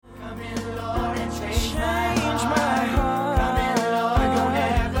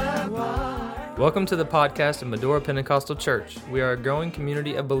Welcome to the podcast of Medora Pentecostal Church. We are a growing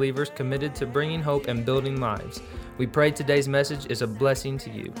community of believers committed to bringing hope and building lives. We pray today's message is a blessing to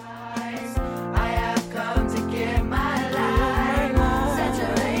you.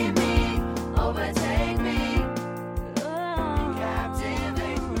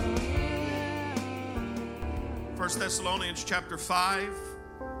 First Thessalonians chapter 5,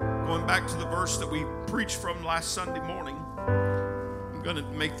 going back to the verse that we preached from last Sunday morning. I'm going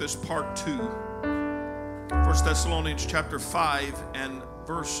to make this part 2. 1 Thessalonians chapter 5 and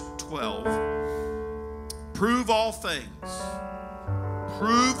verse 12. Prove all things.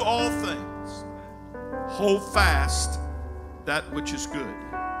 Prove all things. Hold fast that which is good.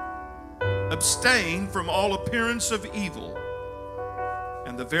 Abstain from all appearance of evil.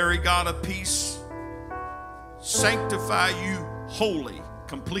 And the very God of peace sanctify you wholly,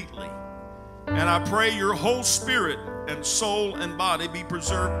 completely. And I pray your whole spirit and soul and body be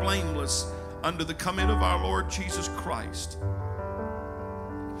preserved blameless under the coming of our Lord Jesus Christ.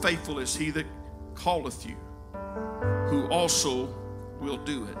 Faithful is he that calleth you, who also will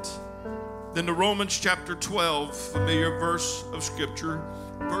do it. Then to Romans chapter 12, familiar verse of Scripture,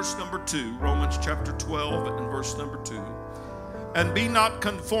 verse number 2, Romans chapter 12 and verse number 2. And be not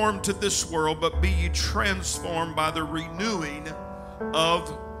conformed to this world, but be ye transformed by the renewing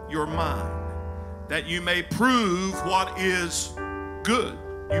of your mind, that you may prove what is good.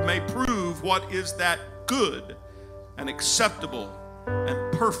 You may prove what is that good and acceptable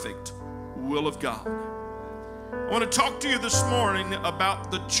and perfect will of God. I want to talk to you this morning about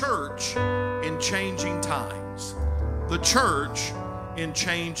the church in changing times. The church in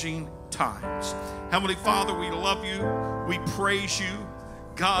changing times. Heavenly Father, we love you. We praise you.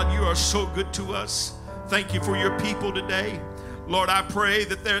 God, you are so good to us. Thank you for your people today. Lord, I pray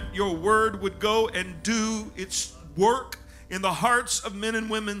that your word would go and do its work in the hearts of men and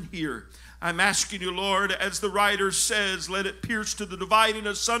women here. I'm asking you, Lord, as the writer says, let it pierce to the dividing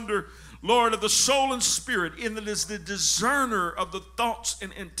asunder, Lord, of the soul and spirit, in that is the discerner of the thoughts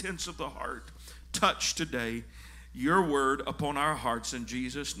and intents of the heart. Touch today your word upon our hearts. In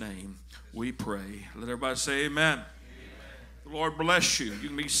Jesus' name we pray. Let everybody say amen. Amen. The Lord bless you. You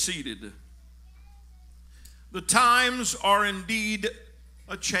can be seated. The times are indeed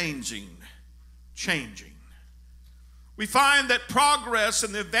changing. We find that progress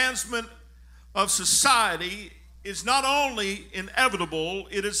and the advancement of society is not only inevitable,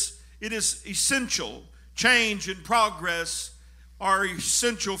 it is essential. Change and progress are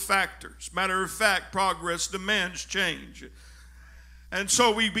essential factors. Matter of fact, progress demands change. And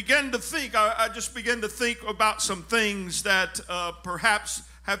so we begin to think, I just begin to think about some things that perhaps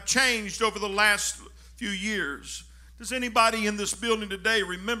have changed over the last few years. Does anybody in this building today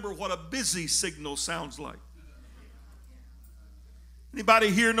remember what a busy signal sounds like? Anybody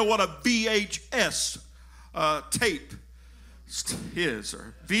here know what a VHS tape is,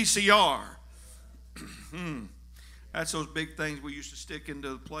 or VCR? That's those big things we used to stick into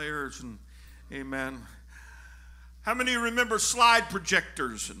the players, and amen. How many of you remember slide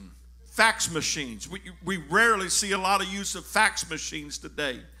projectors and fax machines? We rarely see a lot of use of fax machines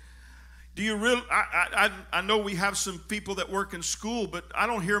today. Do you really? I know we have some people that work in school, but I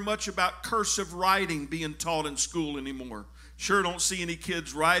don't hear much about cursive writing being taught in school anymore. Sure don't see any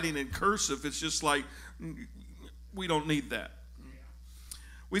kids writing in cursive. It's just like, we don't need that.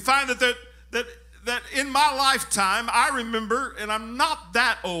 We find that in my lifetime, I remember, and I'm not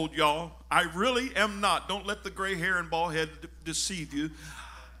that old, y'all. I really am not. Don't let the gray hair and bald head deceive you.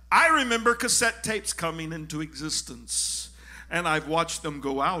 I remember cassette tapes coming into existence, and I've watched them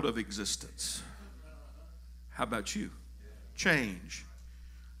go out of existence. How about you? Change.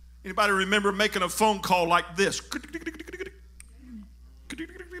 Anybody remember making a phone call like this?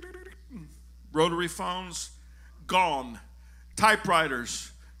 Rotary phones, gone.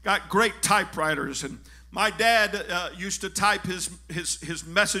 Typewriters, got great typewriters. And my dad used to type his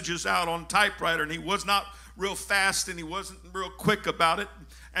messages out on typewriter, and he was not real fast and he wasn't real quick about it.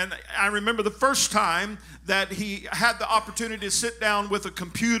 And I remember the first time that he had the opportunity to sit down with a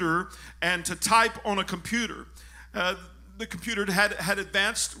computer and to type on a computer. The computer had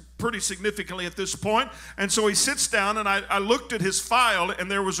advanced pretty significantly at this point. And so he sits down, and I looked at his file,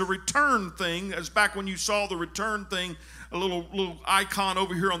 and there was a return thing, as back when you saw the return thing, a little icon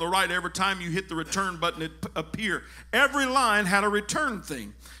over here on the right. Every time you hit the return button, it appear. Every line had a return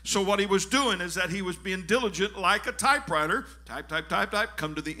thing. So what he was doing is that he was being diligent like a typewriter. Type,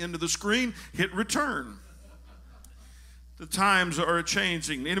 come to the end of the screen, hit return. The times are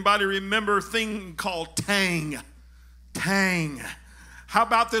changing. Anybody remember a thing called Tang? Tang. How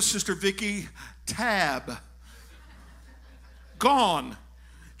about this, Sister Vicky? Tab. Gone.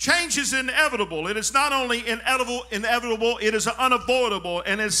 Change is inevitable. It is not only inevitable, it is unavoidable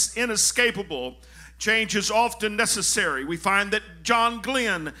and is inescapable. Change is often necessary. We find that John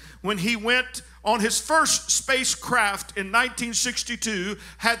Glenn, when he went on his first spacecraft in 1962,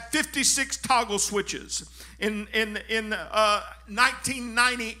 had 56 toggle switches. In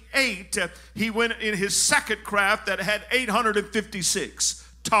 1998, he went in his second craft that had 856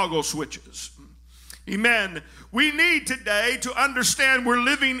 toggle switches. Amen. We need today to understand we're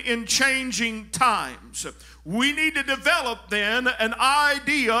living in changing times. We need to develop then an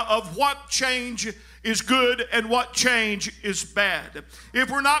idea of what change is good and what change is bad. If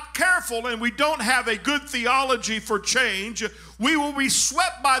we're not careful and we don't have a good theology for change, we will be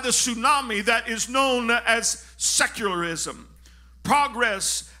swept by the tsunami that is known as secularism.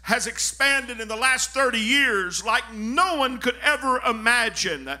 Progress has expanded in the last 30 years like no one could ever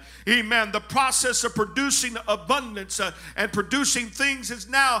imagine. Amen. The process of producing abundance and producing things has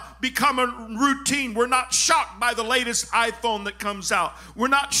now become a routine. We're not shocked by the latest iPhone that comes out. We're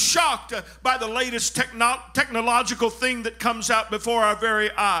not shocked by the latest technological thing that comes out before our very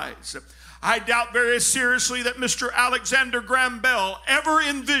eyes. I doubt very seriously that Mr. Alexander Graham Bell ever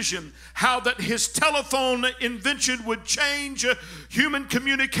envisioned how that his telephone invention would change human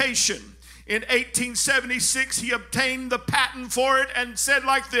communication. In 1876, he obtained the patent for it and said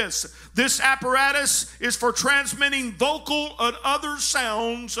like this: "This apparatus is for transmitting vocal and other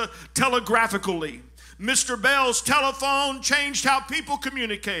sounds telegraphically." Mr. Bell's telephone changed how people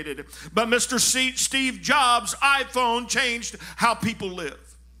communicated, but Mr. Steve Jobs' iPhone changed how people live.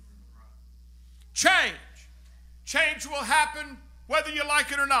 Change will happen whether you like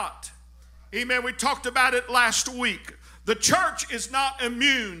it or not. Amen. We talked about it last week. The church is not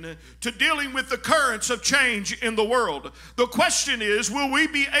immune to dealing with the currents of change in the world. The question is, will we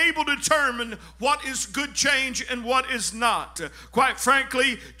be able to determine what is good change and what is not? Quite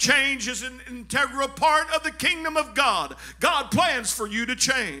frankly, change is an integral part of the kingdom of God. God plans for you to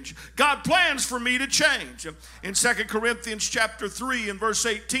change. God plans for me to change. In 2 Corinthians chapter 3 and verse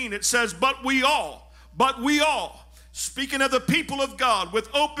 18, it says, but we all, speaking of the people of God, with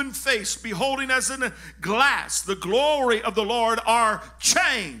open face, beholding as in a glass the glory of the Lord, are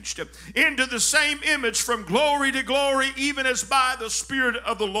changed into the same image from glory to glory, even as by the Spirit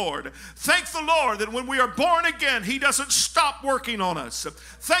of the Lord. Thank the Lord that when we are born again, He doesn't stop working on us.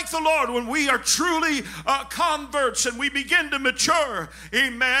 Thank the Lord when we are truly converts and we begin to mature,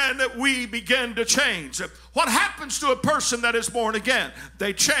 amen, that we begin to change. What happens to a person that is born again?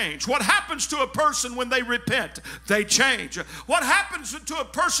 They change. What happens to a person when they repent? They change. What happens to a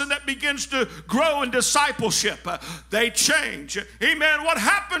person that begins to grow in discipleship? They change. Amen. What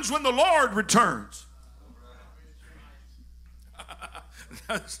happens when the Lord returns?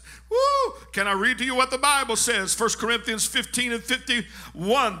 Woo. Can I read to you what the Bible says? 1 Corinthians 15 and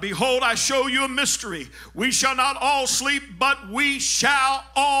 51. Behold, I show you a mystery. We shall not all sleep, but we shall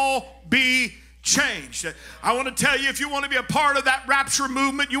all be changed. I want to tell you, if you want to be a part of that rapture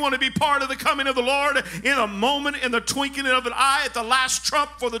movement, you want to be part of the coming of the Lord, in a moment, in the twinkling of an eye, at the last trump,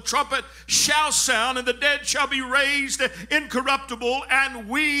 for the trumpet shall sound, and the dead shall be raised incorruptible, and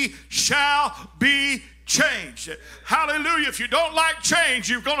we shall be changed. Hallelujah. If you don't like change,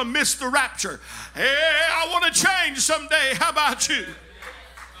 you're going to miss the rapture. Hey, I want to change someday. How about you?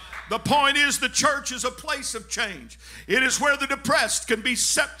 The point is, the church is a place of change. It is where the depressed can be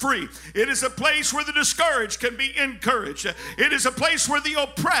set free. It is a place where the discouraged can be encouraged. It is a place where the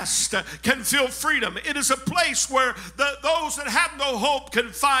oppressed can feel freedom. It is a place where those that have no hope can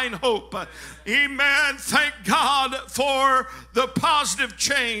find hope. Amen. Thank God for the positive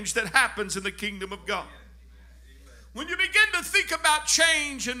change that happens in the kingdom of God. When you begin to think about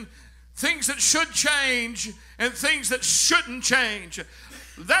change and things that should change and things that shouldn't change,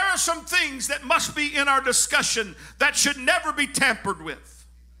 there are some things that must be in our discussion that should never be tampered with.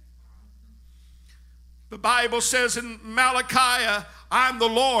 The Bible says in Malachi, I'm the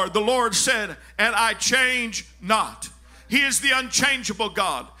Lord said, and I change not. He is the unchangeable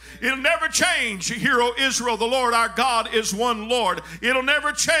God. It'll never change. Hear, O Israel, the Lord our God is one Lord. It'll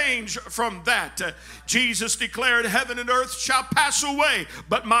never change from that. Jesus declared, heaven and earth shall pass away,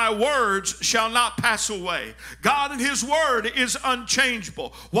 but my words shall not pass away. God and His word is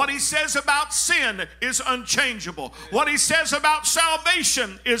unchangeable. What He says about sin is unchangeable. What He says about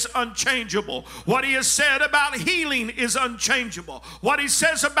salvation is unchangeable. What He has said about healing is unchangeable. What He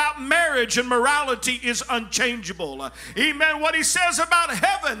says about marriage and morality is unchangeable. Amen. What He says about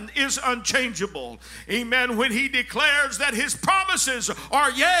heaven is unchangeable. Amen. When He declares that His promises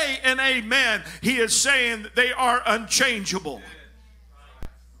are yea and amen, He is saying that they are unchangeable.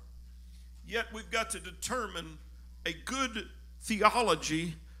 Yet we've got to determine a good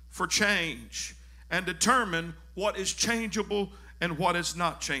theology for change and determine what is changeable and what is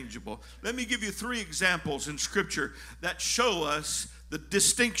not changeable. Let me give you 3 examples in Scripture that show us the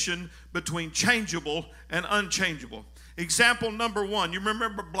distinction between changeable and unchangeable. Example number 1, you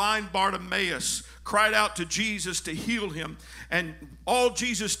remember blind Bartimaeus cried out to Jesus to heal him, and all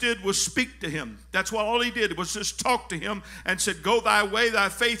Jesus did was speak to him. That's what all he did was just talk to him and said, "Go thy way, thy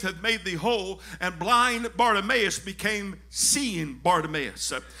faith hath made thee whole." And blind Bartimaeus became seeing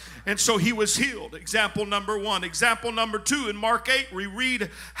Bartimaeus. And so he was healed. Example number 1. Example number 2, in Mark 8, we read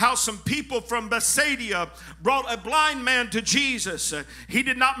how some people from Bethsaida brought a blind man to Jesus. He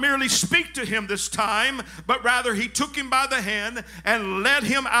did not merely speak to him this time, but rather he took him by the hand and led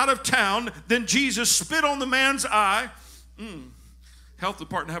him out of town. Then Jesus spit on the man's eye. Health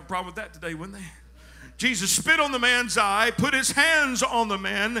department have a problem with that today, wouldn't they? Jesus spit on the man's eye, put his hands on the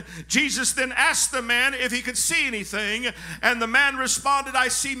man. Jesus then asked the man if he could see anything, and the man responded, "I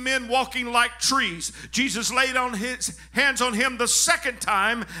see men walking like trees." Jesus laid on his hands on him the second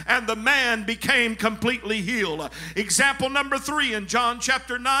time, and the man became completely healed. Example number 3, in John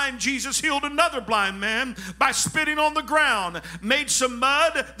chapter 9, Jesus healed another blind man by spitting on the ground, made some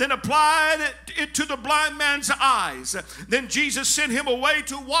mud, then applied it to the blind man's eyes. Then Jesus sent him away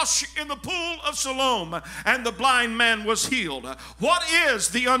to wash in the pool of Siloam, and the blind man was healed. What is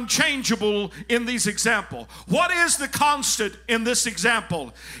the unchangeable in these examples? What is the constant in this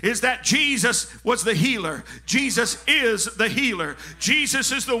example? Is that Jesus was the healer. Jesus is the healer.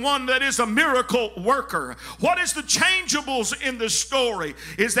 Jesus is the one that is a miracle worker. What is the changeables in this story?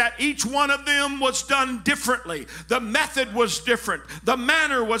 Is that each one of them was done differently. The method was different. The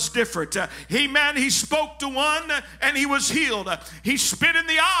manner was different. He spoke to one and he was healed. He spit in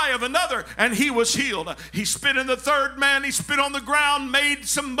the eye of another and he was healed. He spit in the third man. He spit on the ground, made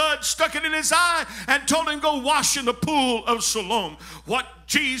some mud, stuck it in his eye, and told him, "Go wash in the pool of Siloam." What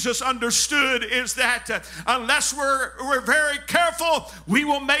Jesus understood is that unless we're very careful, we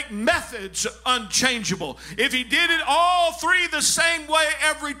will make methods unchangeable. If he did it all 3 the same way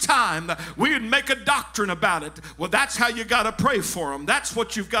every time, we would make a doctrine about it. Well, that's how you got to pray for them. That's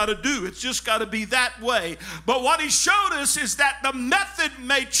what you've got to do. It's just got to be that way. But what he showed us is that the method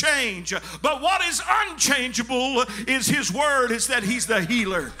may change, but what is unchangeable is his word, is that he's the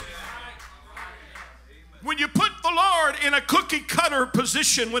healer. When you put the Lord in a cookie cutter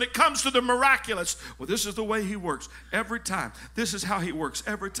position when it comes to the miraculous, well, this is the way he works every time. This is how he works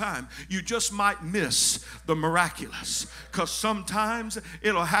every time. You just might miss the miraculous, because sometimes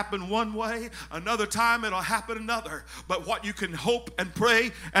it'll happen one way, another time it'll happen another. But what you can hope and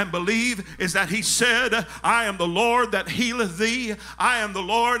pray and believe is that he said, "I am the Lord that healeth thee. I am the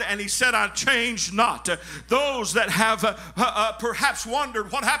Lord," and he said, "I change not." Those that have perhaps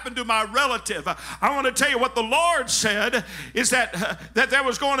wondered what happened to my relative, I want to tell you what the Lord said is that there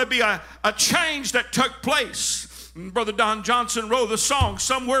was going to be a change that took place. Brother Don Johnson wrote the song,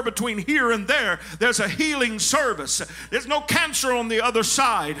 "Somewhere between here and there, there's a healing service." There's no cancer on the other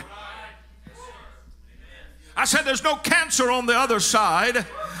side. I said there's no cancer on the other side.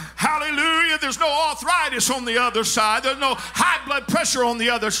 Hallelujah. There's no arthritis on the other side. There's no high blood pressure on the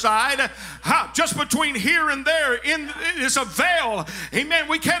other side. Just between here and there is a veil. Amen.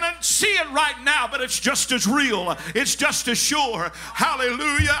 We cannot see it right now, but it's just as real. It's just as sure.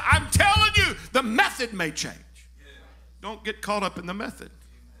 Hallelujah. I'm telling you, the method may change. Don't get caught up in the method.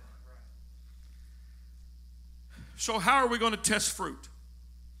 So how are we going to test fruit?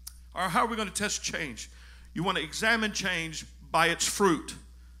 Or how are we going to test change? You want to examine change by its fruit.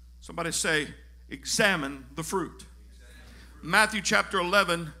 Somebody say, examine the fruit. Matthew chapter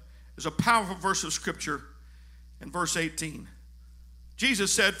 11 is a powerful verse of Scripture in verse 18.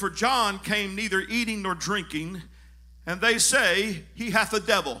 Jesus said, "For John came neither eating nor drinking, and they say he hath a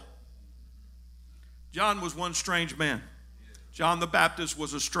devil." John was one strange man. John the Baptist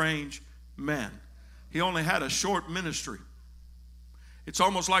was a strange man. He only had a short ministry. It's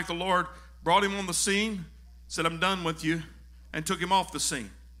almost like the Lord brought him on the scene, said, "I'm done with you," and took him off the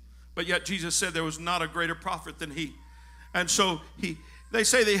scene. But yet Jesus said there was not a greater prophet than he. And so they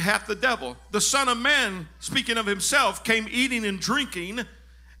say they have the devil. The Son of Man, speaking of himself, came eating and drinking.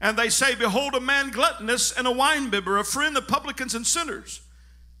 And they say, "Behold, a man gluttonous and a winebibber, a friend of publicans and sinners."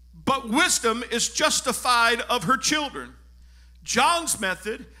 But wisdom is justified of her children. John's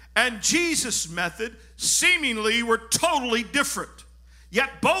method and Jesus' method seemingly were totally different.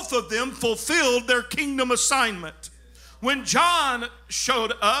 Yet both of them fulfilled their kingdom assignment. When John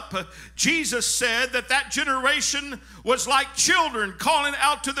showed up, Jesus said that generation was like children calling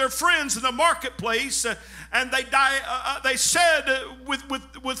out to their friends in the marketplace, and they said with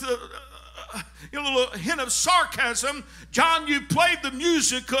a little hint of sarcasm. John, you played the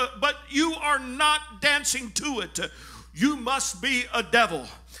music, but you are not dancing to it. You must be a devil.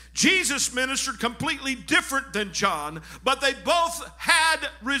 Jesus ministered completely different than John, but they both had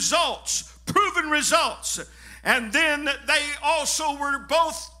results, proven results. And then they also were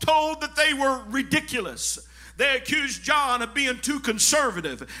both told that they were ridiculous. They accused John of being too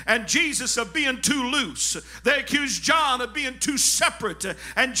conservative and Jesus of being too loose. They accused John of being too separate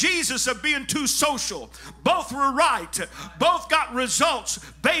and Jesus of being too social. Both were right. Both got results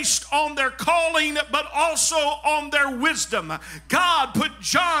based on their calling, but also on their wisdom. God put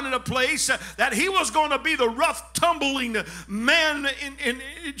John in a place that he was going to be the rough, tumbling man, in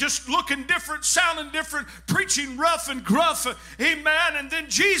just looking different, sounding different, preaching rough and gruff. Amen. And then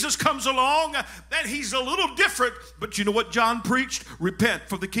Jesus comes along and he's a little different. But you know what John preached? Repent,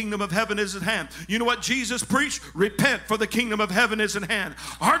 for the kingdom of heaven is at hand. You know what Jesus preached? Repent, for the kingdom of heaven is at hand.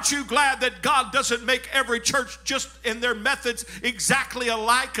 Aren't you glad that God doesn't make every church just in their methods exactly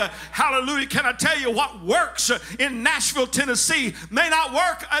alike? Hallelujah. Can I tell you what works in Nashville, Tennessee may not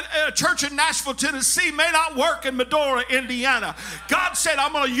work. A church in Nashville, Tennessee may not work in Medora, Indiana. God said,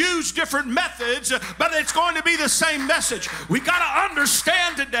 I'm going to use different methods, but it's going to be the same message. We got to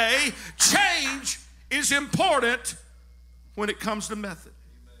understand today, change is important when it comes to method.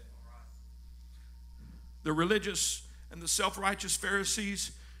 The religious and the self-righteous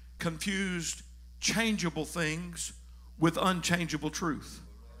Pharisees confused changeable things with unchangeable truth.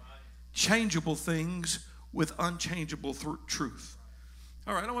 Changeable things with unchangeable truth.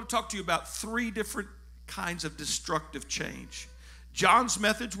 All right, I want to talk to you about 3 different kinds of destructive change. John's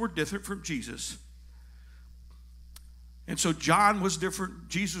methods were different from Jesus. And so John was different,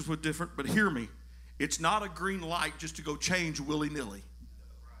 Jesus was different, but hear me. It's not a green light just to go change willy-nilly.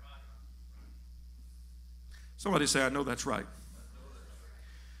 Somebody say, I know that's right.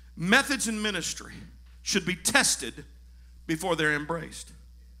 Methods in ministry should be tested before they're embraced.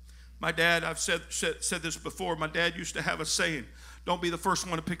 My dad, I've said this before, my dad used to have a saying, don't be the first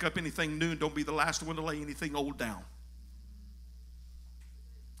one to pick up anything new, and don't be the last one to lay anything old down.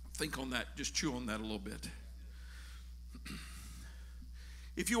 Think on that, just chew on that a little bit.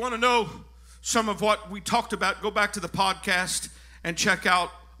 If you want to know some of what we talked about, go back to the podcast and check out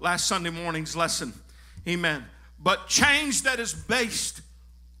last Sunday morning's lesson. Amen. But change that is based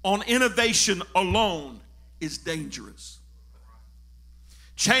on innovation alone is dangerous.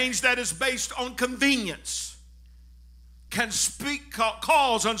 Change that is based on convenience can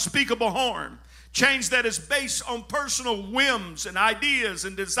cause unspeakable harm. Change that is based on personal whims and ideas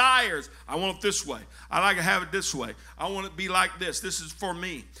and desires. I want it this way. I like to have it this way. I want it to be like this. This is for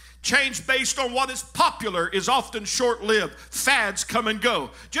me. Change based on what is popular is often short-lived. Fads come and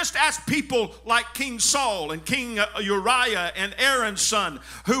go. Just ask people like King Saul and King Uriah and Aaron's son,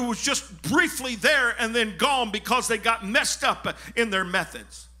 who was just briefly there and then gone because they got messed up in their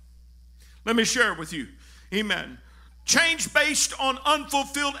methods. Let me share it with you. Amen. Change based on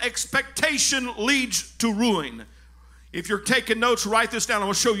unfulfilled expectation leads to ruin. If you're taking notes, write this down. I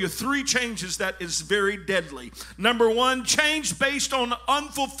will show you 3 changes that is very deadly. Number 1, change based on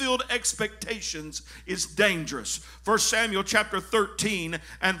unfulfilled expectations is dangerous. 1 Samuel chapter 13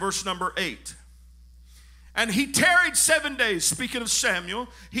 and verse number 8. And he tarried 7 days, speaking of Samuel,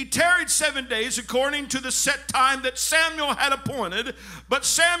 he tarried 7 days according to the set time that Samuel had appointed. But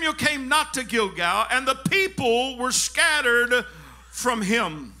Samuel came not to Gilgal, and the people were scattered from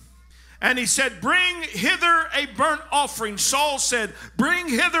him. And he said, bring hither a burnt offering. Saul said, bring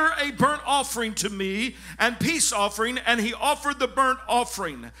hither a burnt offering to me and peace offering. And he offered the burnt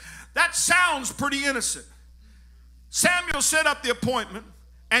offering. That sounds pretty innocent. Samuel set up the appointment,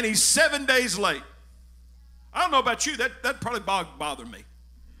 and he's 7 days late. I don't know about you, that probably bothered me.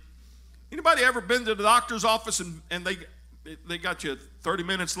 Anybody ever been to the doctor's office and they got you 30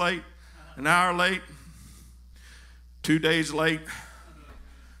 minutes late, an hour late, 2 days late?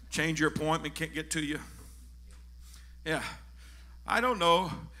 Change your appointment, can't get to you. Yeah. I don't know.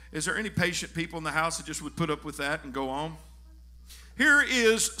 Is there any patient people in the house that just would put up with that and go on? Here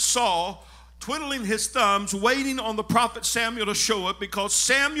is Saul twiddling his thumbs, waiting on the prophet Samuel to show up because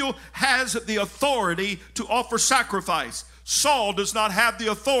Samuel has the authority to offer sacrifice. Saul does not have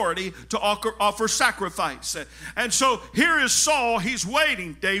the authority to offer sacrifice. And so here is Saul. He's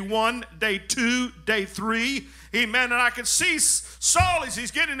waiting. Day 1, day 2, day 3. Amen. And I can see Saul as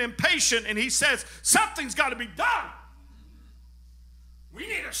he's getting impatient, and he says, something's got to be done. We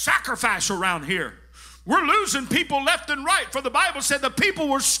need a sacrifice around here. We're losing people left and right. For the Bible said the people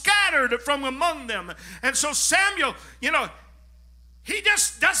were scattered from among them. And so Samuel, he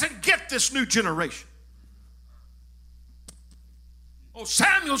just doesn't get this new generation. Oh,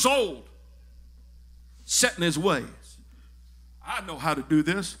 Samuel's old. set in his ways. I know how to do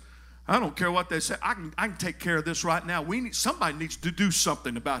this. I don't care what they say. I can take care of this right now. Somebody needs to do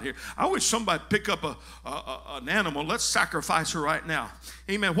something about here. I wish somebody pick up an animal. Let's sacrifice her right now.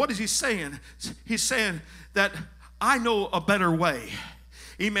 Amen. What is he saying? He's saying that I know a better way.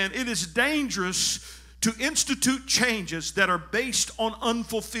 Amen. It is dangerous to institute changes that are based on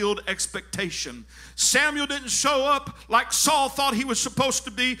unfulfilled expectation. Samuel didn't show up like Saul thought he was supposed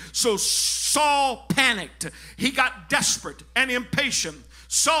to be, so Saul panicked. He got desperate and impatient.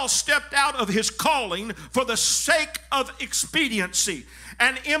 Saul stepped out of his calling for the sake of expediency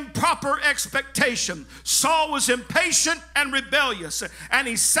and improper expectation. Saul was impatient and rebellious, and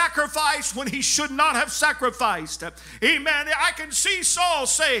he sacrificed when he should not have sacrificed. Amen. I can see Saul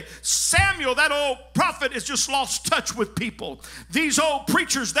say, Samuel, that old prophet, has just lost touch with people. These old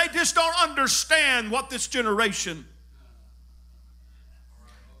preachers, they just don't understand what this generation.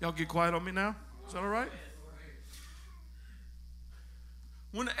 Y'all get quiet on me now? Is that all right?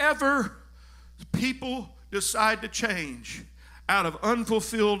 Whenever people decide to change out of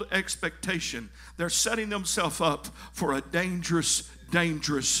unfulfilled expectation, they're setting themselves up for a dangerous,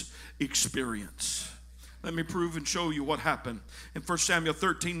 dangerous experience. Let me prove and show you what happened. In 1 Samuel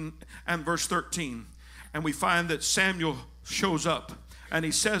 13 and verse 13, and we find that Samuel shows up and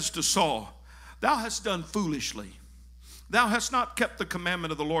he says to Saul, "Thou hast done foolishly. Thou hast not kept the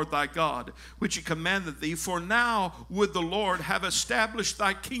commandment of the Lord thy God, which he commanded thee. For now would the Lord have established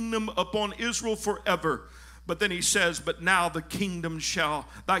thy kingdom upon Israel forever." But then he says, but now thy kingdom shall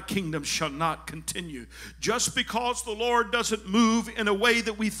not continue. Just because the Lord doesn't move in a way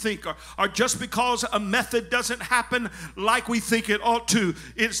that we think, or just because a method doesn't happen like we think it ought to,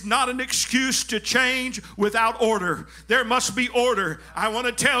 it's not an excuse to change without order. There must be order. I want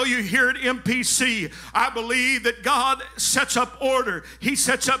to tell you here at MPC, I believe that God sets up order. He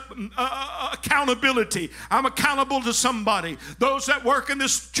sets up accountability. I'm accountable to somebody. Those that work in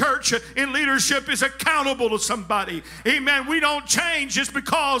this church in leadership is accountable to somebody. Amen. We don't change just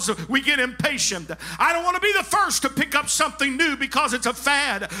because we get impatient. I don't want to be the first to pick up something new because it's a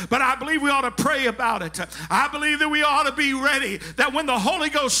fad, but I believe we ought to pray about it. I believe that we ought to be ready, that when the Holy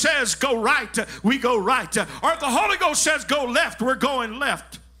Ghost says go right, we go right. Or if the Holy Ghost says go left, we're going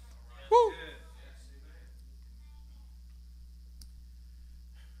left. Woo.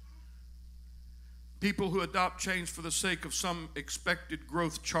 People who adopt change for the sake of some expected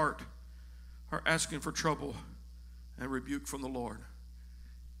growth chart are asking for trouble and rebuke from the Lord.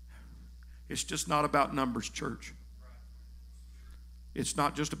 It's just not about numbers, church. It's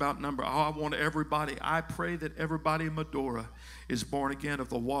not just about number. I want everybody, I pray that everybody in Medora is born again of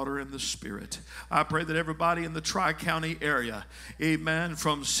the water and the Spirit. I pray that everybody in the Tri-County area, amen,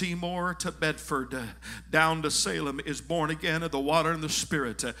 from Seymour to Bedford, down to Salem, is born again of the water and the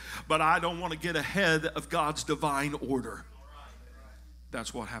Spirit. But I don't want to get ahead of God's divine order.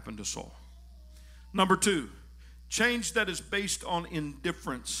 That's what happened to Saul. Number two, change that is based on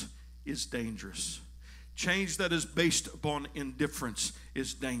indifference is dangerous. Change that is based upon indifference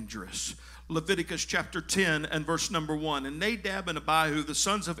is dangerous. Leviticus chapter 10 and verse number 1. And Nadab and Abihu, the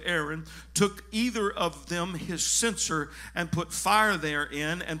sons of Aaron, took either of them his censer and put fire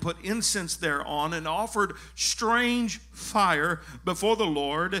therein and put incense thereon and offered strange fire before the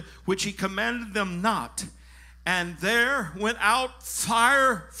Lord, which he commanded them not. And there went out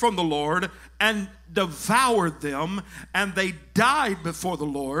fire from the Lord and devoured them, and they died before the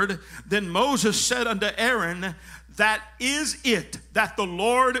Lord. Then Moses said unto Aaron, that is it that the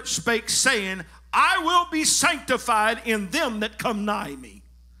Lord spake, saying, I will be sanctified in them that come nigh me.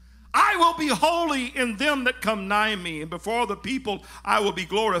 I will be holy in them that come nigh me, and before the people I will be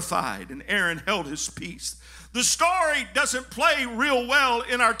glorified. And Aaron held his peace. The story doesn't play real well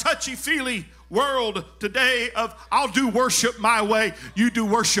in our touchy-feely world today of I'll do worship my way, you do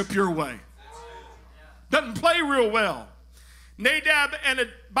worship your way. Doesn't play real well. Nadab and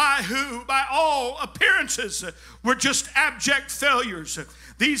Abihu, by all appearances, were just abject failures.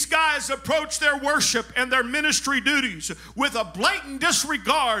 These guys approached their worship and their ministry duties with a blatant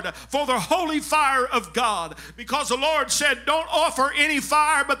disregard for the holy fire of God, because the Lord said, don't offer any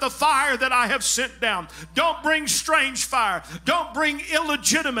fire but the fire that I have sent down. Don't bring strange fire. Don't bring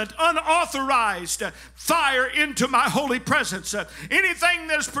illegitimate, unauthorized fire into my holy presence. Anything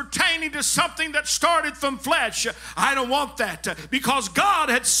that is pertaining to something that started from flesh, I don't want that, because God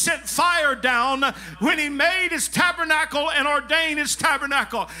had sent fire down when he made his tabernacle and ordained his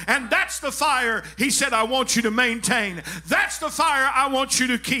tabernacle. And that's the fire he said, I want you to maintain. That's the fire I want you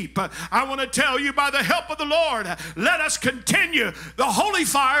to keep. I want to tell you, by the help of the Lord, let us continue the holy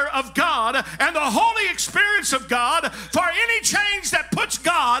fire of God and the holy experience of God for any change that puts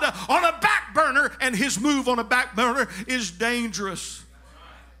God on a back burner and his move on a back burner is dangerous.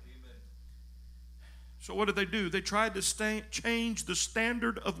 So what did they do? They tried to change the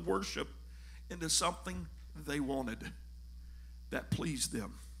standard of worship into something they wanted that pleased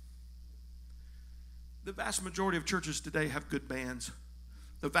them. The vast majority of churches today have good bands.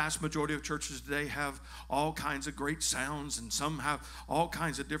 The vast majority of churches today have all kinds of great sounds, and some have all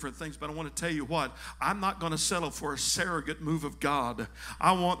kinds of different things. But I want to tell you what, I'm not going to settle for a surrogate move of God.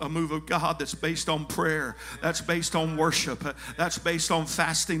 I want a move of God that's based on prayer, that's based on worship, that's based on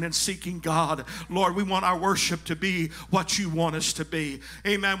fasting and seeking God. Lord, we want our worship to be what you want us to be.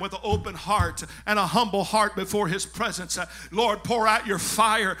 Amen. With an open heart and a humble heart before his presence. Lord, pour out your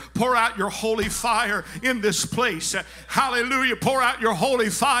fire, pour out your holy fire in this place. Hallelujah. Pour out your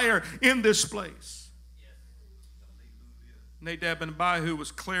holy fire in this place. Nadab and Abihu was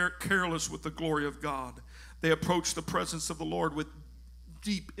careless with the glory of God. They approached the presence of the Lord with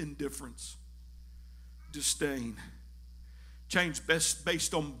deep indifference, disdain. Change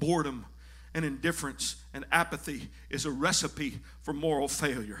based on boredom and indifference and apathy is a recipe for moral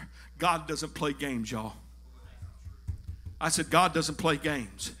failure. God doesn't play games, y'all. I said God doesn't play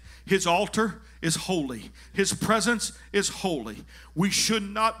games. His altar is holy. His presence is holy. We should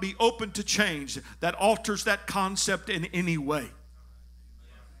not be open to change that alters that concept in any way.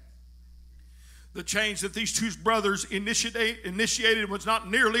 The change that these two brothers initiated was not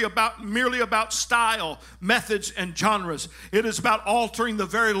merely about style, methods, and genres. It is about altering the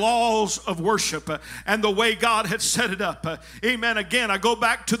very laws of worship and the way God had set it up. Amen. Again, I go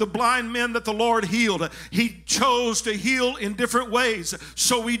back to the blind men that the Lord healed. He chose to heal in different ways.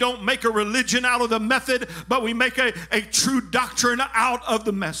 So we don't make a religion out of the method, but we make a true doctrine out of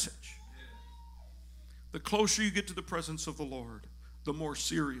the message. The closer you get to the presence of the Lord, the more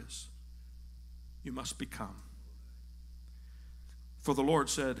serious you must become. For the Lord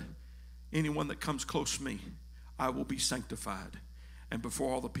said, anyone that comes close to me, I will be sanctified, and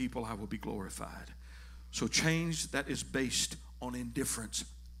before all the people I will be glorified. So change that is based on indifference,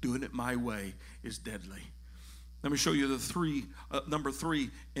 doing it my way, is deadly. Let me show you number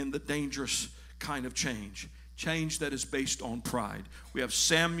three in the dangerous kind of change. Change that is based on pride. We have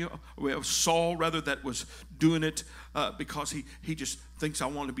Saul that was doing it because he just thinks I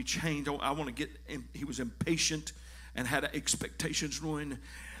want to be changed. I want to get. He was impatient and had expectations ruined.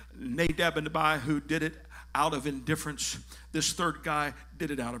 Nadab and Abihu did it out of indifference. This third guy did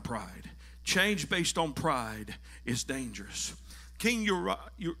it out of pride. Change based on pride is dangerous. King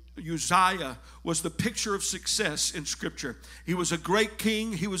Uzziah was the picture of success in Scripture. He was a great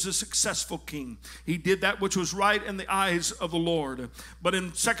king. He was a successful king. He did that which was right in the eyes of the Lord. But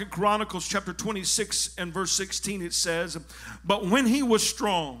in 2 Chronicles chapter 26 and verse 16 it says, But when he was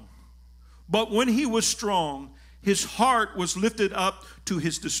strong, his heart was lifted up to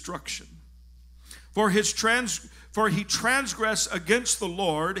his destruction. For he transgressed against the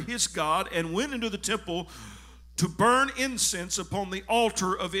Lord his God and went into the temple to burn incense upon the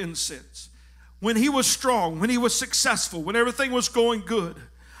altar of incense. When he was strong, when he was successful, when everything was going good,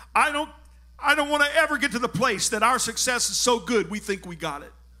 I don't want to ever get to the place that our success is so good we think we got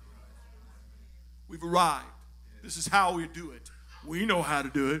it. We've arrived. This is how we do it. We know how to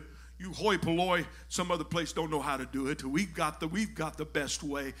do it. You hoi polloi, some other place don't know how to do it. We've got the best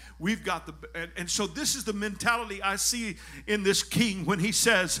way. And so this is the mentality I see in this king when he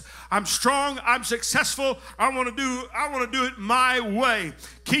says, I'm strong, I'm successful, I want to do it my way.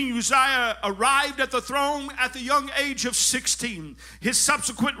 King Uzziah arrived at the throne at the young age of 16. His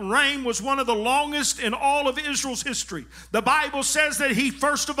subsequent reign was one of the longest in all of Israel's history. The Bible says that he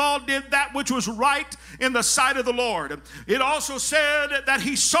first of all did that which was right in the sight of the Lord. It also said that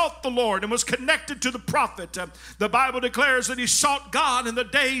he sought the Lord and was connected to the prophet. The Bible declares that he sought God in the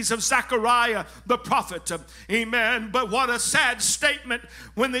days of Zechariah the prophet. Amen. But what a sad statement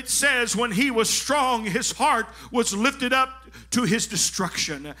when it says when he was strong, his heart was lifted up to his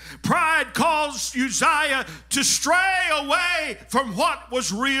destruction. Pride caused Uzziah to stray away from what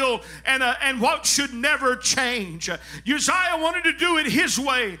was real and what should never change. Uzziah wanted to do it his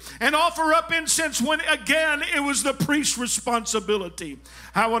way and offer up incense when again it was the priest's responsibility.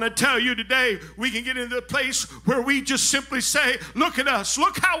 I want to tell you today, we can get into the place where we just simply say, look at us,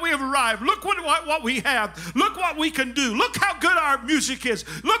 look how we have arrived, look what we have, look what we can do, look how good our music is,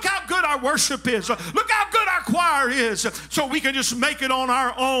 look how good our worship is, look how good our our choir is so we can just make it on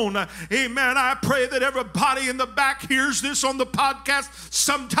our own. Amen. I pray that everybody in the back hears this on the podcast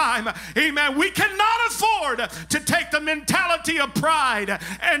sometime. Amen. We cannot afford to take the mentality of pride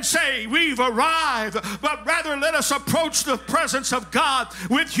and say we've arrived, but rather let us approach the presence of God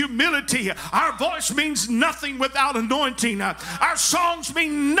with humility. Our voice means nothing without anointing. Our songs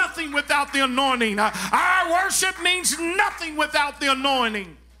mean nothing without the anointing. Our worship means nothing without the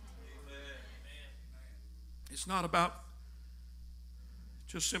anointing. It's not about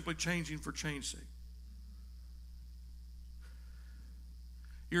just simply changing for change's sake.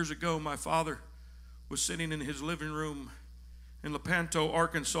 Years ago, my father was sitting in his living room in Lepanto,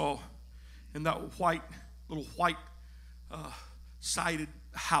 Arkansas, in that little white sided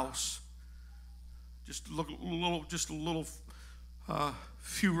house, just a little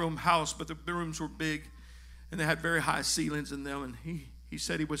few room house, but the rooms were big and they had very high ceilings in them. And he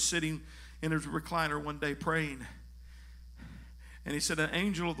said he was sitting in his recliner one day praying, and he said an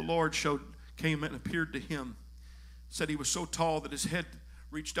angel of the Lord came and appeared to him. Said he was so tall that his head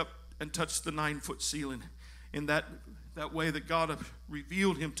reached up and touched the 9-foot ceiling. In that way that God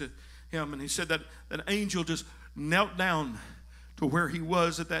revealed him to him, and he said that an angel just knelt down to where he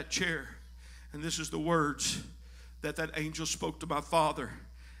was at that chair, and this is the words that angel spoke to my father.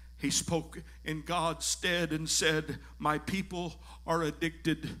 He spoke in God's stead and said, "My people are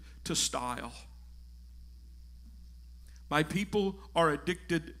addicted to style." My people are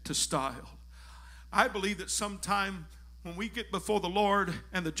addicted to style. I believe that sometime when we get before the Lord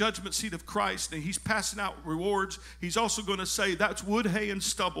and the judgment seat of Christ and he's passing out rewards, he's also going to say, that's wood, hay, and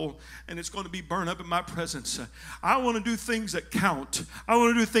stubble, and it's going to be burned up in my presence. I want to do things that count. I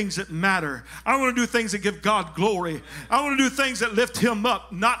want to do things that matter. I want to do things that give God glory. I want to do things that lift him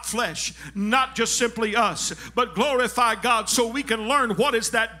up, not flesh, not just simply us, but glorify God so we can learn what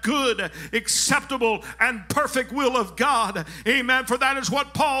is that good, acceptable, and perfect will of God. Amen. For that is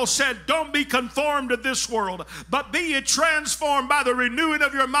what Paul said. Don't be conformed to this world, but be ye transformed by the renewing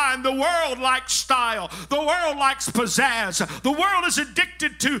of your mind. The world likes style. The world likes pizzazz. The world is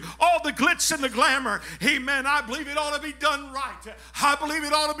addicted to all the glitz and the glamour. Amen. I believe it ought to be done right. I believe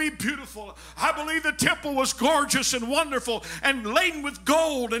it ought to be beautiful. I believe the temple was gorgeous and wonderful and laden with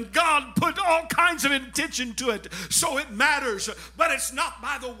gold, and God put all kinds of intention to it, so it matters. But it's not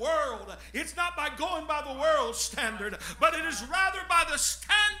by the world. It's not by going by the world's standard, but it is rather by the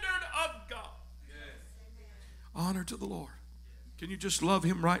standard of God. Honor to the Lord. Can you just love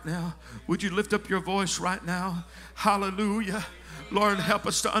him right now? Would you lift up your voice right now? Hallelujah. Lord, help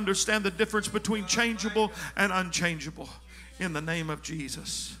us to understand the difference between changeable and unchangeable in the name of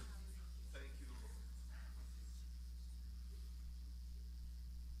Jesus.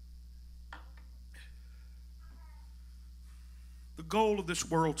 The goal of this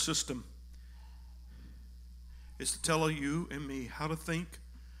world system is to tell you and me how to think,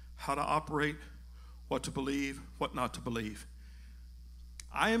 how to operate, what to believe, what not to believe.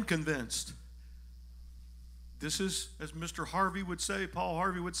 I am convinced this is, as Mr. Harvey would say, Paul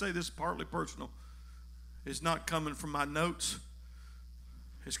Harvey would say, this is partly personal. It's not coming from my notes.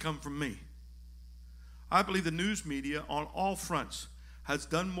 It's come from me. I believe the news media on all fronts has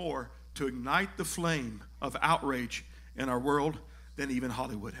done more to ignite the flame of outrage in our world than even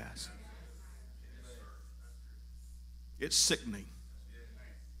Hollywood has. It's sickening.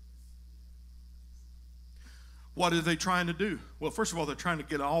 What are they trying to do? Well, first of all, they're trying to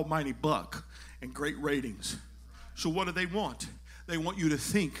get an almighty buck and great ratings. So what do they want? They want you to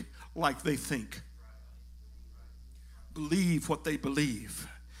think like they think. Believe what they believe.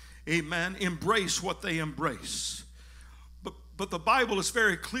 Amen. Embrace what they embrace. But the Bible is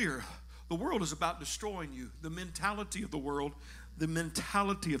very clear. The world is about destroying you. The mentality of the world. The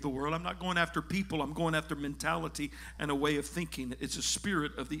mentality of the world. I'm not going after people. I'm going after mentality and a way of thinking. It's a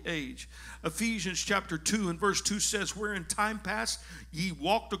spirit of the age. Ephesians chapter 2 and verse 2 says, where in time past ye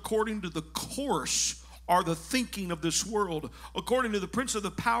walked according to the course or the thinking of this world, according to the prince of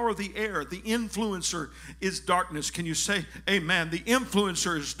the power of the air. The influencer is darkness. Can you say amen? The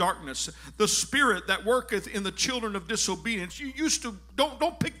influencer is darkness. The spirit that worketh in the children of disobedience. You used to,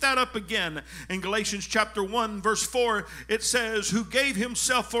 don't pick that up again. In Galatians chapter 1 verse 4, it says, who gave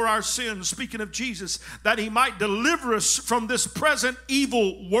himself for our sins, speaking of Jesus, that he might deliver us from this present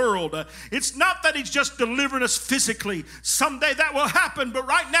evil world. It's not that he's just delivering us physically. Someday that will happen, but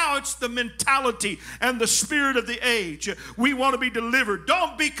right now it's the mentality and the spirit of the age. We want to be delivered.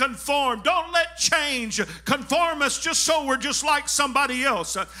 Don't be conformed. Don't let change conform us just so we're just like somebody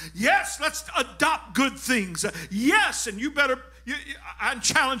else. Yes, let's adopt good things. Yes, and you better I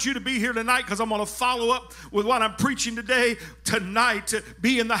challenge you to be here tonight, because I'm going to follow up with what I'm preaching today. Tonight,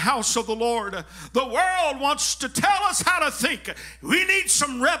 be in the house of the Lord. The world wants to tell us how to think. We need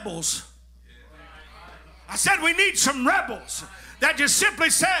some rebels. I said we need some rebels that just simply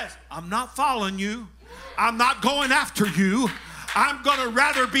says, I'm not following you. I'm not going after you. I'm going to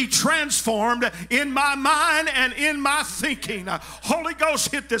rather be transformed in my mind and in my thinking. Holy Ghost,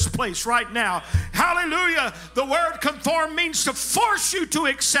 hit this place right now. Hallelujah. The word conform means to force you to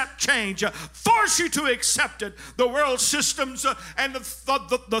accept change, force you to accept it. The world systems and the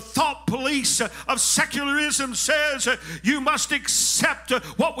thought police of secularism says you must accept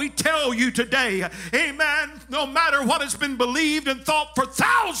what we tell you today. Amen. No matter what has been believed and thought for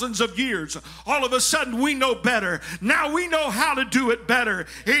thousands of years, all of a sudden we know better. Now we know how to do it better.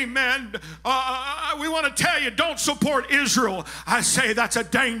 Amen. We want to tell you, don't support Israel. I say that's a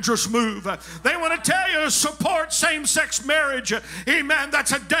dangerous move. They want to tell you, support same-sex marriage. Amen.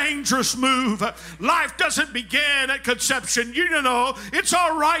 That's a dangerous move. Life doesn't begin at conception. You know, it's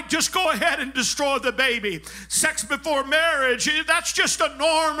all right. Just go ahead and destroy the baby. Sex before marriage, that's just a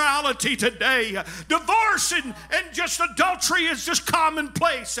normality today. Divorce and just adultery is just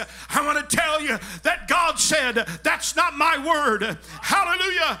commonplace. I want to tell you that God said, that's not my word.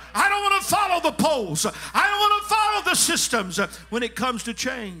 Hallelujah. I don't want to follow the polls. I don't want to follow the systems when it comes to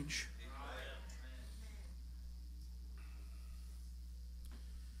change.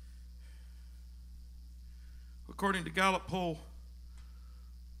 According to Gallup poll,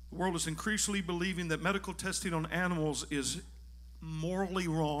 the world is increasingly believing that medical testing on animals is morally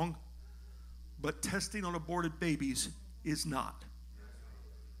wrong, but testing on aborted babies is not.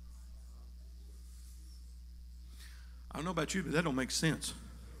 I don't know about you, but that don't make sense.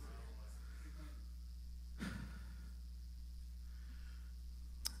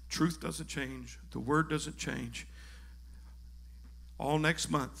 Truth doesn't change. The word doesn't change. All next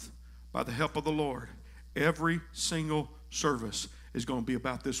month, by the help of the Lord, every single service is going to be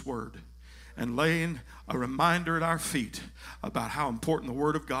about this word and laying a reminder at our feet about how important the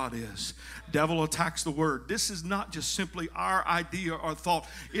word of God is. Devil attacks the word. This is not just simply our idea or thought.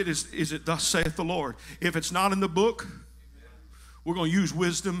 It is it thus saith the Lord. If it's not in the book, we're going to use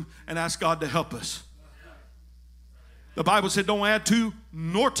wisdom and ask God to help us. The Bible said don't add to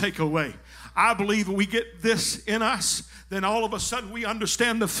nor take away. I believe when we get this in us, then all of a sudden we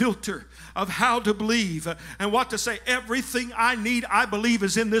understand the filter of how to believe and what to say. Everything I need, I believe,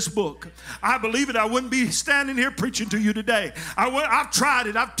 is in this book. I believe it. I wouldn't be standing here preaching to you today. I've tried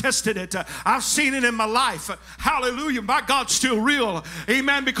it. I've tested it. I've seen it in my life. Hallelujah. My God's still real.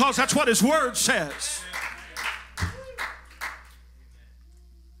 Amen. Because that's what His Word says.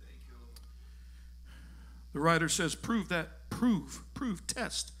 The writer says, prove,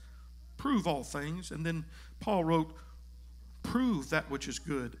 test, prove all things. And then Paul wrote, prove that which is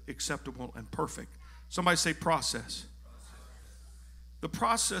good, acceptable, and perfect. Somebody say process. The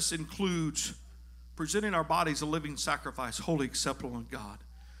process includes presenting our bodies a living sacrifice, holy, acceptable unto God.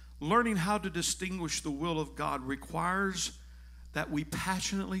 Learning how to distinguish the will of God requires that we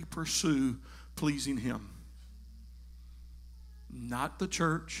passionately pursue pleasing Him. Not the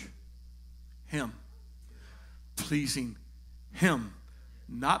church, Him. Pleasing Him.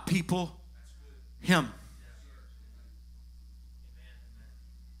 Not people, Him.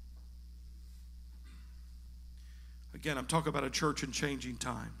 Again, I'm talking about a church in changing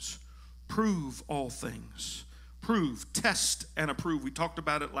times. Prove all things. Prove, test, and approve. We talked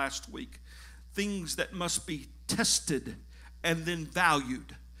about it last week. Things that must be tested and then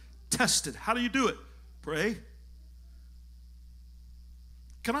valued. Tested. How do you do it? Pray.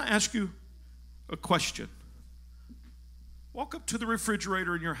 Can I ask you a question? Walk up to the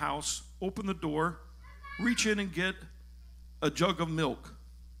refrigerator in your house, open the door, reach in and get a jug of milk.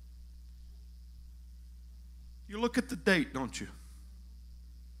 You look at the date, don't you?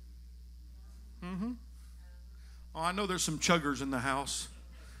 Mm-hmm. Oh, I know there's some chuggers in the house.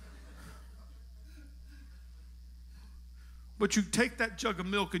 But you take that jug of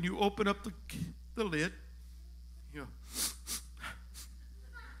milk and you open up the lid. You go,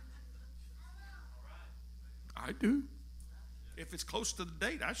 I do. If it's close to the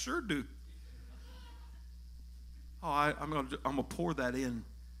date, I sure do. Oh, I'm gonna pour that in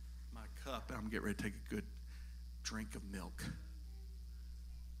my cup, and I'm gonna get ready to take a good drink of milk.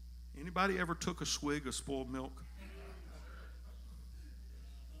 Anybody ever took a swig of spoiled milk?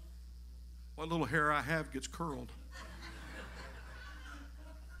 What little hair I have gets curled.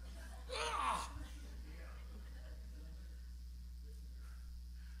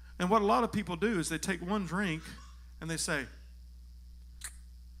 And what a lot of people do is they take one drink and they say,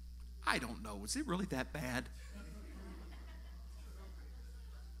 I don't know, is it really that bad?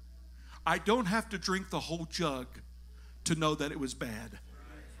 I don't have to drink the whole jug to know that it was bad.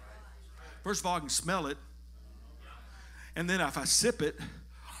 First of all, I can smell it. And then if I sip it,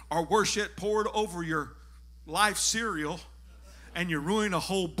 or worse yet, pour it over your life cereal, and you ruin a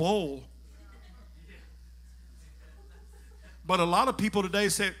whole bowl. But a lot of people today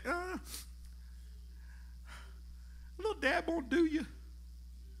say, a little dab won't do you.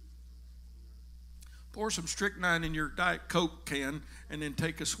 Pour some strychnine in your Diet Coke can and then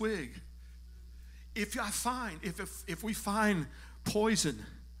take a swig. If we find poison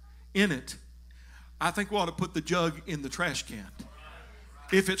in it, I think we ought to put the jug in the trash can.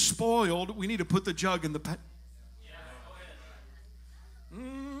 If it's spoiled, we need to put the jug in the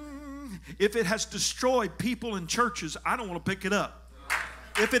If it has destroyed people and churches, I don't want to pick it up.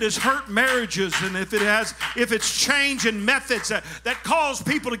 If it has hurt marriages, and if it's changing methods that cause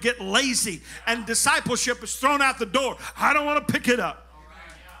people to get lazy and discipleship is thrown out the door, I don't want to pick it up.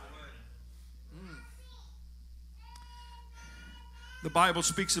 The Bible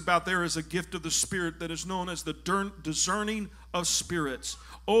speaks about there is a gift of the Spirit that is known as the discerning of spirits.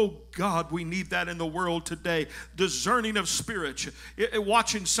 Oh God, we need that in the world today. Discerning of spirits.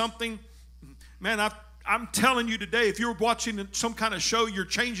 Watching something, man, I'm telling you today, if you're watching some kind of show, you're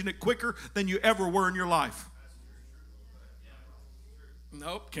changing it quicker than you ever were in your life.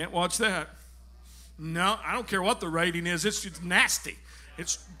 Nope, can't watch that. No, I don't care what the rating is. It's nasty.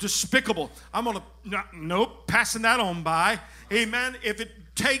 It's despicable. Nope, passing that on by. Amen. If it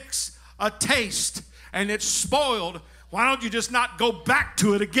takes a taste and it's spoiled, why don't you just not go back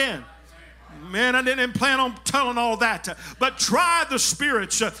to it again? Man, I didn't plan on telling all that. But try the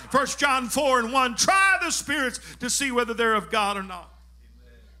spirits. 1 John 4:1. Try the spirits to see whether they're of God or not.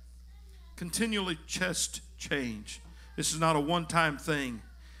 Amen. Continually test change. This is not a one-time thing.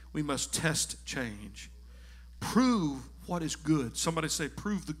 We must test change. Prove what is good. Somebody say,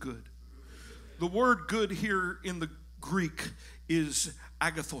 prove the good. The word good here in the Greek is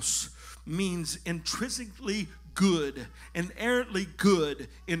agathos, means intrinsically good, inherently good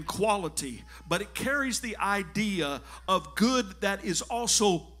in quality, but it carries the idea of good that is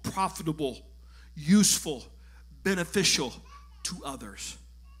also profitable, useful, beneficial to others.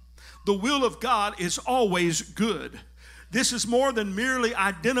 The will of God is always good. This is more than merely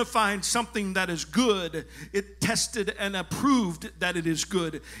identifying something that is good. It tested and approved that it is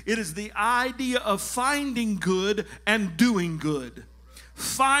good. It is the idea of finding good and doing good.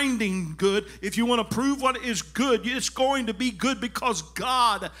 Finding good. If you want to prove what is good, it's going to be good because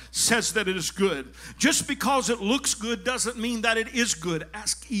God says that it is good. Just because it looks good doesn't mean that it is good.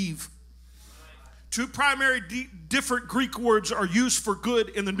 Ask Eve. Two primary different Greek words are used for good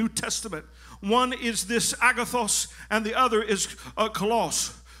in the New Testament. One is this agathos, and the other is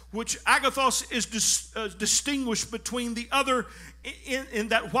kalos, which agathos is distinguished between the other in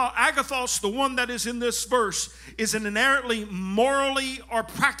that while agathos, the one that is in this verse, is an inherently morally or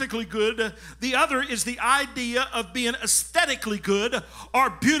practically good, the other is the idea of being aesthetically good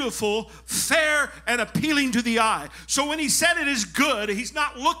or beautiful, fair, and appealing to the eye. So when he said it is good, he's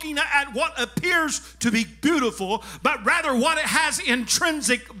not looking at what appears to be beautiful, but rather what it has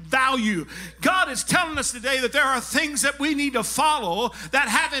intrinsic value. God is telling us today that there are things that we need to follow that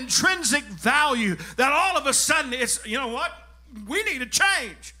have intrinsic value, that all of a sudden it's, you know what? We need to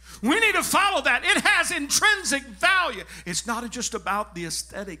change. We need to follow that. It has intrinsic value. It's not just about the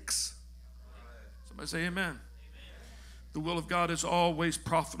aesthetics. Somebody say amen. The will of God is always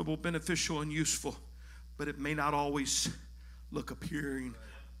profitable, beneficial, and useful, but it may not always look appealing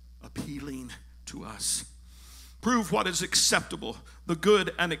to us. Prove what is acceptable, the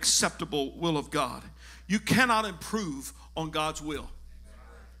good and acceptable will of God. You cannot improve on God's will.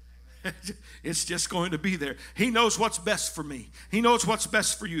 It's just going to be there. He knows what's best for me. He knows what's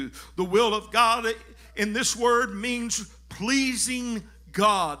best for you. The will of God in this word means pleasing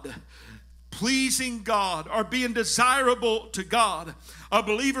God. Pleasing God or being desirable to God. A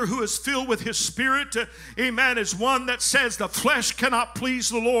believer who is filled with His Spirit, amen, is one that says the flesh cannot please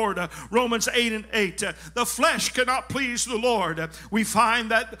the Lord. Romans 8:8. The flesh cannot please the Lord. We find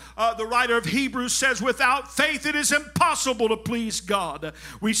that the writer of Hebrews says without faith it is impossible to please God.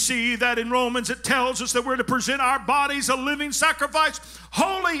 We see that in Romans it tells us that we're to present our bodies a living sacrifice,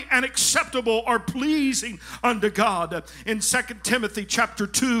 holy and acceptable or pleasing unto God. In 2 Timothy chapter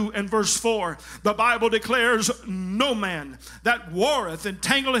 2 and verse 4, the Bible declares, no man that warreth doth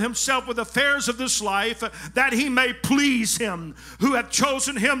entangle himself with affairs of this life, that he may please him who hath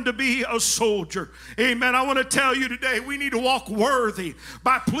chosen him to be a soldier. Amen. I want to tell you today, we need to walk worthy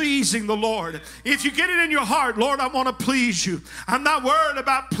by pleasing the Lord. If you get it in your heart, Lord, I want to please you. I'm not worried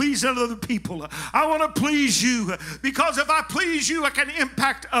about pleasing other people. I want to please you, because if I please you, I can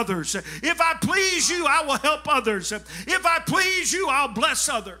impact others. If I please you, I will help others. If I please you, I'll bless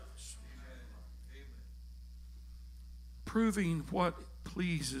others. Proving what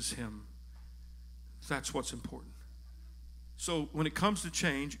pleases him. That's what's important. So when it comes to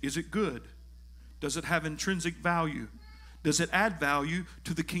change, is it good? Does it have intrinsic value? Does it add value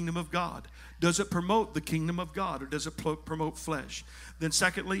to the kingdom of God? Does it promote the kingdom of God, or does it promote flesh? Then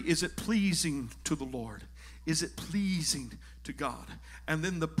secondly, is it pleasing to the Lord? Is it pleasing to God? And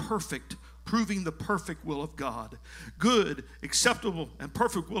then the perfect, proving the perfect will of God. Good, acceptable, and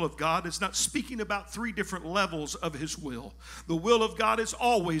perfect will of God is not speaking about three different levels of his will. The will of God is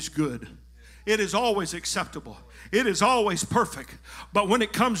always good. It is always acceptable. It is always perfect. But when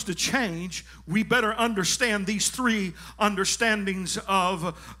it comes to change, we better understand these three understandings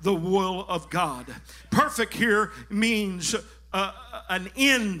of the will of God. Perfect here means an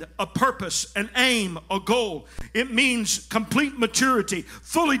end, a purpose, an aim, a goal. It means complete maturity,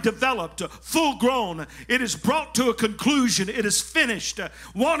 fully developed, full grown. It is brought to a conclusion. It is finished,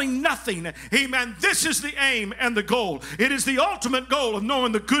 wanting nothing. Amen. This is the aim and the goal. It is the ultimate goal of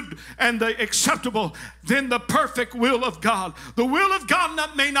knowing the good and the acceptable, then the perfect will of God. The will of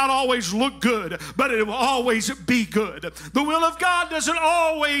God may not always look good, but it will always be good. The will of God doesn't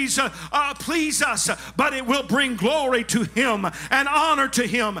always please us, but it will bring glory to him and honor to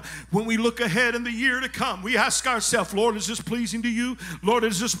him. When we look ahead in the year to come, we ask ourselves, Lord, is this pleasing to you? Lord,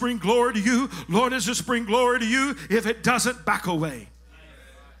 does this bring glory to you? Lord, does this bring glory to you? If it doesn't, back away.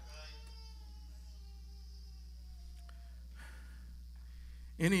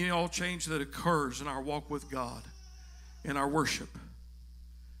 Any and all change that occurs in our walk with God, in our worship,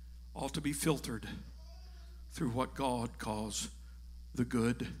 ought to be filtered through what God calls the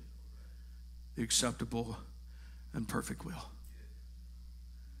good, the acceptable, and perfect will.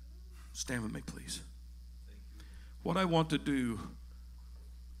 Stand with me, please. What I want to do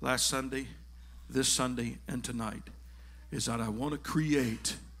last Sunday, this Sunday, and tonight is that I want to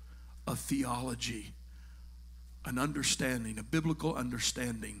create a theology, an understanding, a biblical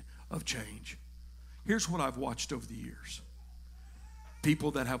understanding of change. Here's what I've watched over the years.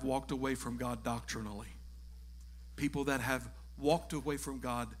 People that have walked away from God doctrinally. People that have walked away from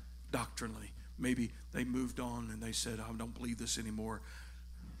God doctrinally. Maybe they moved on and they said, I don't believe this anymore.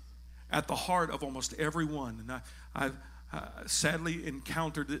 At the heart of almost everyone, and I've sadly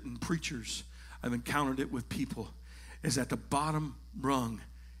encountered it in preachers, I've encountered it with people, is at the bottom rung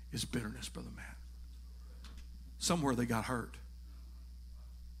is bitterness, Brother Matt. Somewhere they got hurt.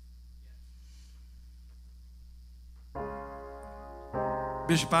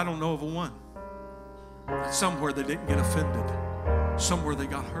 Bishop, I don't know of a one. Somewhere they didn't get offended. Somewhere they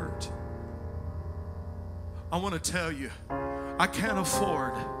got hurt. I want to tell you, I can't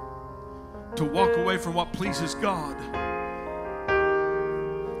afford to walk away from what pleases God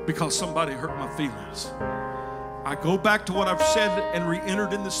because somebody hurt my feelings. I go back to what I've said and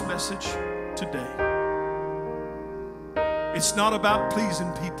re-entered in this message today. It's not about pleasing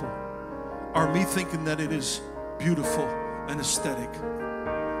people or me thinking that it is beautiful and aesthetic.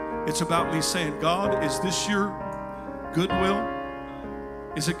 It's about me saying, God, is this your goodwill?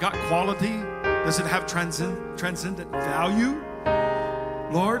 Is it got quality? Does it have transcendent value?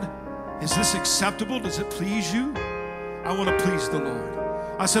 Lord, is this acceptable? Does it please you? I want to please the Lord.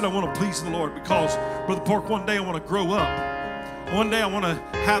 I said I want to please the Lord because, Brother Pork, one day I want to grow up. One day I want to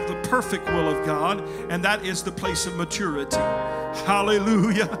have the perfect will of God, and that is the place of maturity.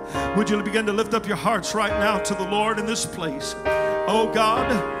 Hallelujah. Would you begin to lift up your hearts right now to the Lord in this place? Oh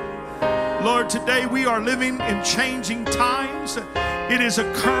God, Lord, today we are living in changing times. It is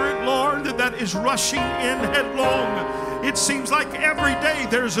a current, Lord, that is rushing in headlong. It seems like every day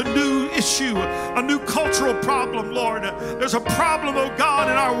there's a new issue, a new cultural problem, Lord. There's a problem, oh God,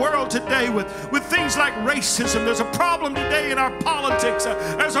 in our world today with things like racism. There's a problem today in our politics.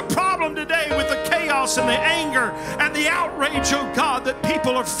 There's a problem today with the chaos and the anger and the outrage, oh God, that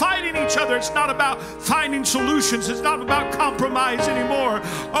people are fighting each other. It's not about finding solutions. It's not about compromise anymore,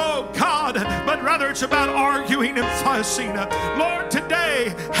 oh God, but rather it's about arguing and fussing. Lord,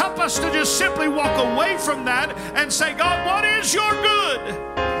 today, help us to just simply walk away from that and say, God, what is your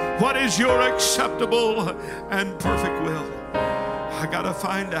good? What is your acceptable and perfect will? I got to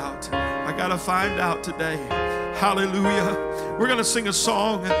find out. I got to find out today. Hallelujah. We're going to sing a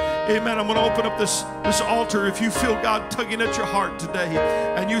song. Amen. I'm going to open up this altar. If you feel God tugging at your heart today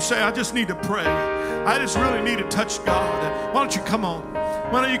and you say, I just need to pray. I just really need to touch God. Why don't you come on?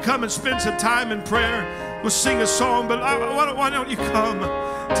 Why don't you come and spend some time in prayer? We'll sing a song, but why don't you come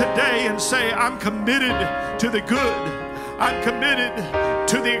today and say, I'm committed to the good. I'm committed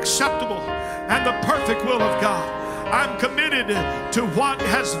to the acceptable and the perfect will of God. I'm committed to what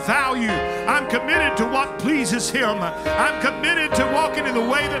has value. I'm committed to what pleases Him. I'm committed to walking in the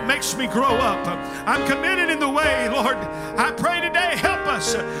way that makes me grow up. I'm committed in the way, Lord, I pray today, help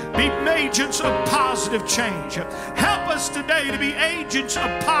us be agents of positive change. Help us today to be agents of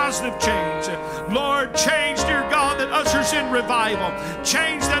positive change. Lord, change, dear God, that ushers in revival.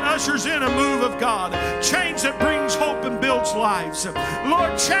 Change that ushers in a move of God. Change that brings hope and builds lives.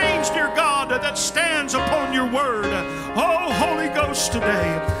 Lord, change, dear God, that stands upon your word. Oh, Holy Ghost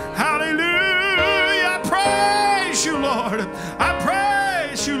today. Hallelujah. I praise you, Lord. I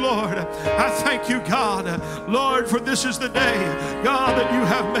praise you, Lord. I thank you, God. Lord, for this is the day, God, that you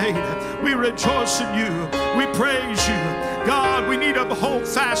have made. We rejoice in you. We praise you. God, we need to hold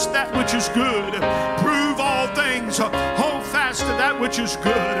fast that which is good. Prove all things. Hold fast to that which is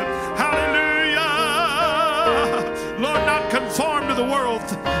good. Hallelujah. Lord, not conform to the world,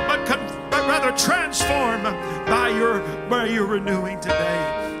 but rather transform by your renewing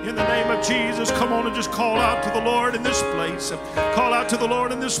today. In the name of Jesus, come on and just call out to the Lord in this place. Call out to the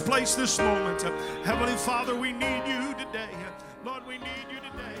Lord in this place this moment. Heavenly Father, we need you today. Lord, we need you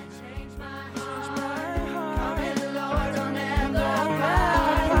today. Change my heart.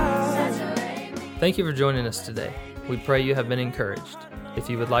 Thank you for joining us today. We pray you have been encouraged. If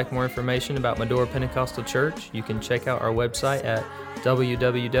you would like more information about Medora Pentecostal Church, you can check out our website at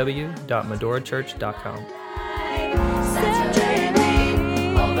www.medorachurch.com.